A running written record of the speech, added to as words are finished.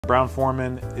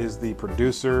Brown-Forman is the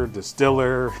producer,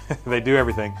 distiller, they do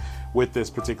everything with this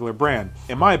particular brand.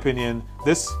 In my opinion,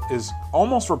 this is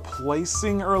almost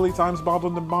replacing Early Times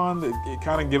Bottled and Bond. It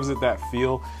kind of gives it that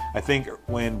feel. I think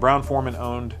when Brown-Forman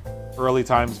owned Early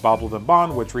Times Bottled and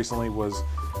Bond, which recently was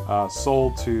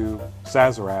sold to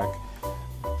Sazerac,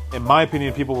 in my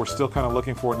opinion, people were still kind of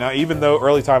looking for it. Now, even though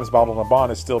Early Times Bottled and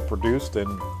Bond is still produced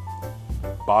and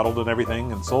bottled and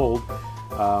everything and sold,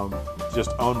 just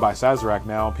owned by Sazerac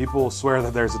now, people swear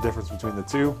that there's a difference between the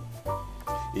two,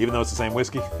 even though it's the same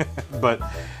whiskey. But,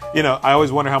 you know, I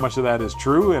always wonder how much of that is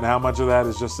true and how much of that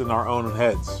is just in our own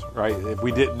heads, right? If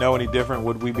we didn't know any different,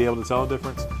 would we be able to tell a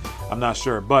difference? I'm not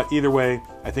sure. But either way,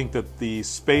 I think that the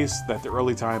space that the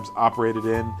Early Times operated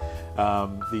in,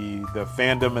 the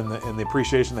fandom and the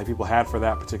appreciation that people had for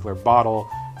that particular bottle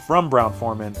from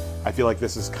Brown-Forman, I feel like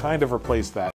this has kind of replaced that.